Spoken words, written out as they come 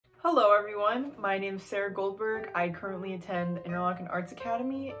Hello everyone, my name is Sarah Goldberg. I currently attend Interlochen Arts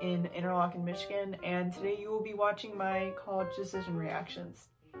Academy in Interlochen, Michigan, and today you will be watching my college decision reactions.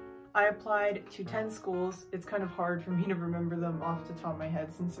 I applied to 10 schools. It's kind of hard for me to remember them off the top of my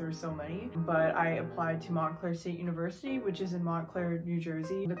head since there are so many, but I applied to Montclair State University, which is in Montclair, New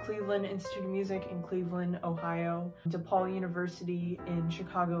Jersey, the Cleveland Institute of Music in Cleveland, Ohio, DePaul University in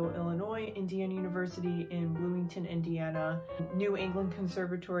Chicago, Illinois, Indiana University in Bloomington, Indiana, New England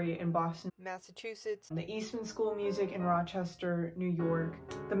Conservatory in Boston, Massachusetts, the Eastman School of Music in Rochester, New York,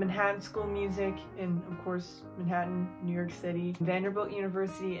 the Manhattan School of Music in, of course, Manhattan, New York City, Vanderbilt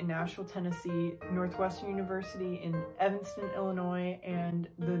University in Nashville, Tennessee, Northwestern University in Evanston, Illinois, and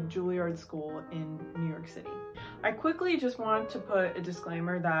the Juilliard School in New York City. I quickly just want to put a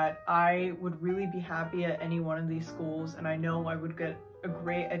disclaimer that I would really be happy at any one of these schools, and I know I would get a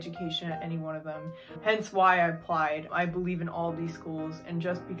great education at any one of them. Hence why I applied. I believe in all of these schools, and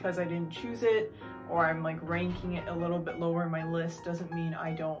just because I didn't choose it or I'm like ranking it a little bit lower in my list doesn't mean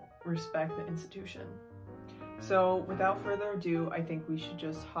I don't respect the institution. So without further ado, I think we should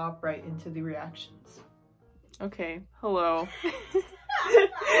just hop right into the reactions. Okay, hello.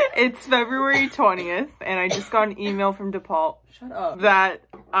 It's February 20th and I just got an email from DePaul that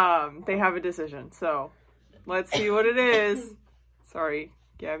they have a decision. So let's see what it is. Sorry,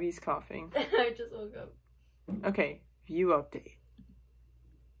 Gabby's coughing. I just woke up. Okay, view update.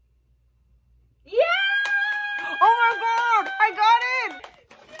 Yeah! Oh my god! I got it!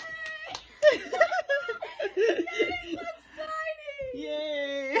 Yay! That's exciting!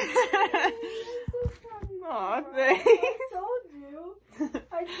 Yay! So Aw, thanks.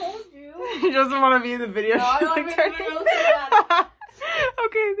 I told you. He doesn't want to be in the video. No, I She's don't like, want to be in the video.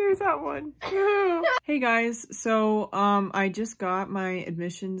 Okay, there's that one. Hey guys, so I just got my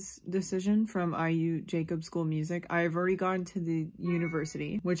admissions decision from IU Jacob School of Music. I've already gone to the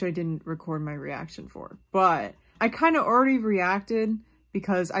university, which I didn't record my reaction for, but I kind of already reacted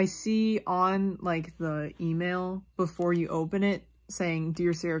because I see on like the email before you open it saying,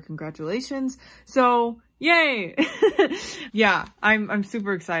 "Dear Sarah, congratulations." So yay. Yeah, I'm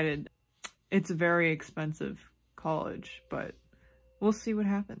super excited. It's a very expensive college, but we'll see what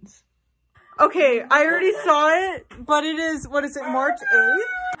happens. Okay, I already saw it, but it is, what is it, March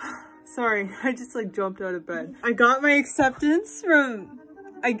 8th? Sorry, I just like jumped out of bed. I got my acceptance from,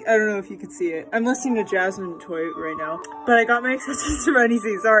 I don't know if you could see it. I'm listening to Jasmine Toy right now, but I got my acceptance from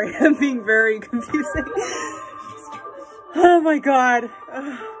NEC. Sorry, I'm being very confusing. Oh my god.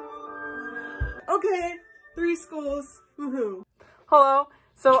 Okay, 3 schools, woohoo. Hello.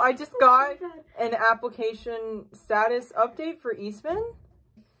 So I just got an application status update for Eastman.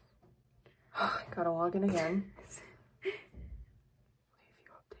 Gotta log in again.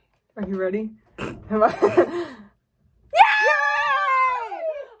 Are you ready? Am I? Yay!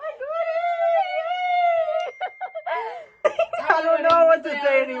 I got it! Yay! I don't know what to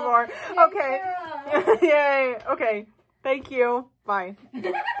say anymore. Okay. Yay. Okay. Thank you. Bye.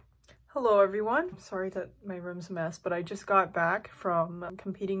 Hello everyone. I'm sorry that my room's a mess, but I just got back from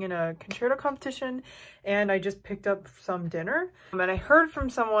competing in a concerto competition and I just picked up some dinner. And I heard from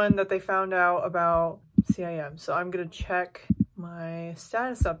someone that they found out about CIM, so I'm gonna check my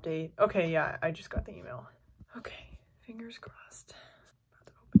status update. Okay, yeah, I just got the email. Okay, fingers crossed. About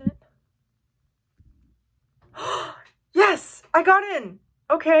to open it. Yes! I got in!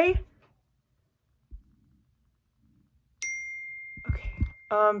 Okay.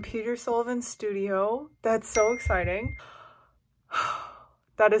 Peter Sullivan's studio. That's so exciting.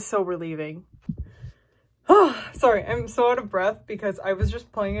 That is so relieving. Sorry, I'm so out of breath because I was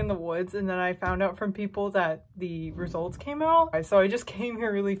just playing in the woods and then I found out from people that the results came out. So I just came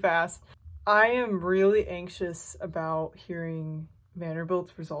here really fast. I am really anxious about hearing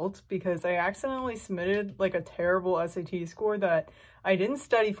Vanderbilt's results because I accidentally submitted like a terrible SAT score that I didn't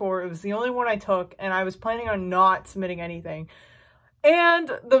study for. It was the only one I took and I was planning on not submitting anything. And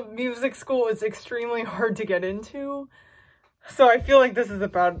the music school is extremely hard to get into. So I feel like this is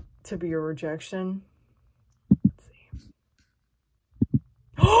about to be a rejection. Let's see.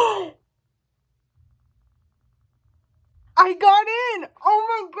 I got in! Oh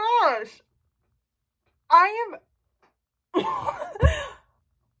my gosh! I am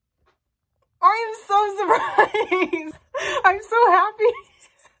so surprised! I'm so happy!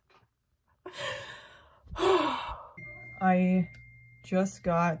 I just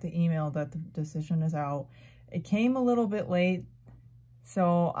got the email that the decision is out. It came a little bit late,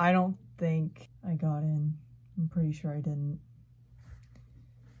 so I don't think I got in. I'm pretty sure I didn't.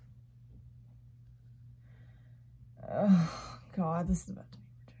 Oh god, this is about to be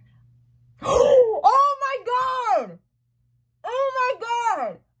rejection. Oh my god! Oh my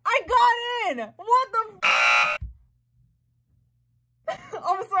god! I again! What the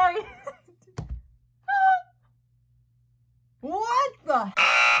I'm sorry. What the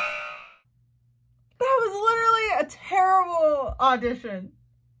That was literally a terrible audition.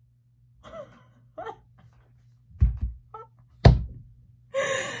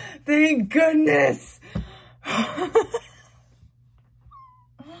 Thank goodness.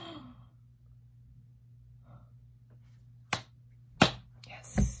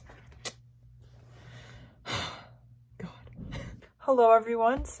 Yes. God. Hello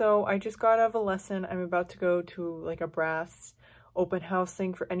everyone. So I just got out of a lesson. I'm about to go to like a brass open house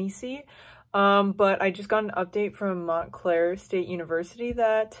thing for NEC. But I just got an update from Montclair State University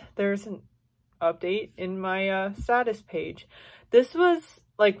that there's an update in my status page. This was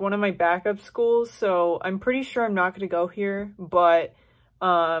like one of my backup schools, so I'm pretty sure I'm not going to go here, but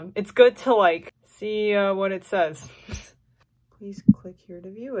it's good to like see what it says. Please click here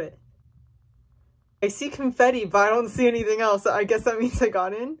to view it. I see confetti, but I don't see anything else. I guess that means I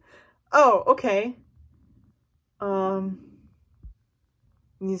got in. Oh, okay.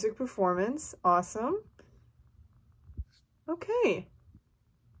 Music performance, awesome. Okay.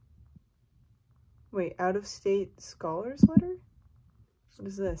 Wait, out-of-state scholars letter? What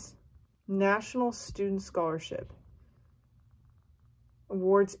is this? National Student Scholarship.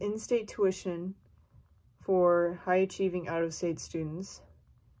 Awards in-state tuition for high-achieving out-of-state students.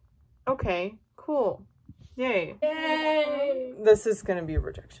 Okay, cool. Yay. Yay! This is gonna be a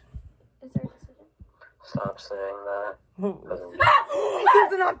rejection. Is there a decision? Stop saying that.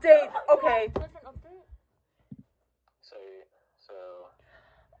 There's an update! Okay. What's an update? So.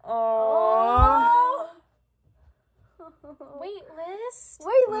 Aww. Wait list?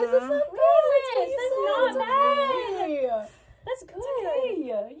 Wait, Liz, it's not good. Wait, Liz, that's not bad. That's good. Okay.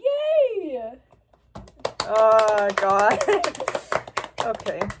 Yay! Oh, God.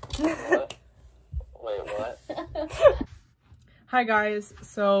 Okay. What? Wait, what? Hi, guys.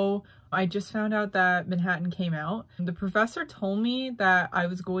 So I just found out that Manhattan came out. The professor told me that I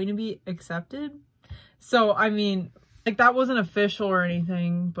was going to be accepted. So, I mean, like, that wasn't official or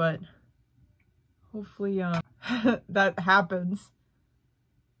anything, but hopefully, that happens.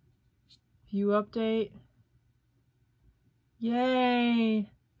 View update. Yay.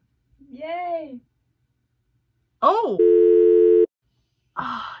 Yay! Oh!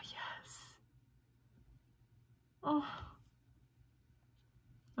 Ah, yes. Oh.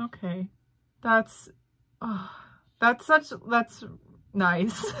 Okay. That's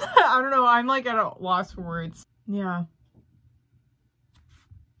nice. I don't know, I'm like at a loss for words. Yeah.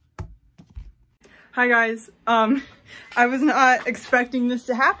 Hi guys. I was not expecting this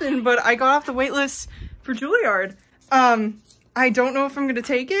to happen, but I got off the wait list for Juilliard. I don't know if I'm gonna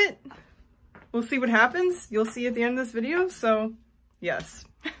take it. We'll see what happens. You'll see at the end of this video, so yes.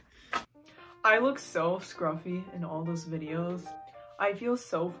 I look so scruffy in all those videos. I feel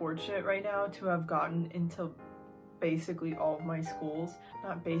so fortunate right now to have gotten into basically all of my schools.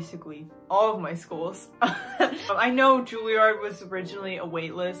 Not basically, all of my schools. I know Juilliard was originally a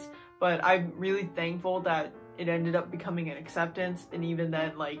wait list, but I'm really thankful that it ended up becoming an acceptance, and even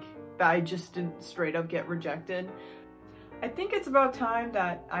then, like, I just didn't straight up get rejected. I think it's about time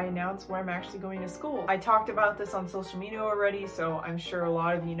that I announce where I'm actually going to school. I talked about this on social media already, so I'm sure a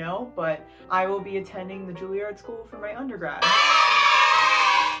lot of you know, but I will be attending the Juilliard School for my undergrad.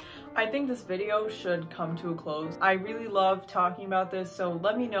 I think this video should come to a close. I really love talking about this, so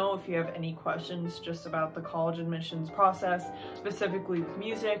let me know if you have any questions just about the college admissions process, specifically with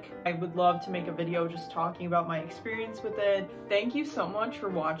music. I would love to make a video just talking about my experience with it. Thank you so much for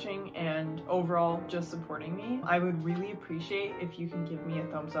watching and overall just supporting me. I would really appreciate if you can give me a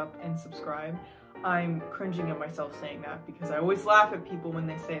thumbs up and subscribe. I'm cringing at myself saying that because I always laugh at people when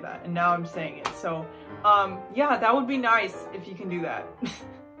they say that, and now I'm saying it. So yeah, that would be nice if you can do that.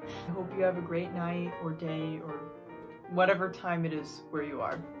 I hope you have a great night or day or whatever time it is where you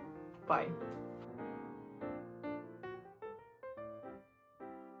are. Bye.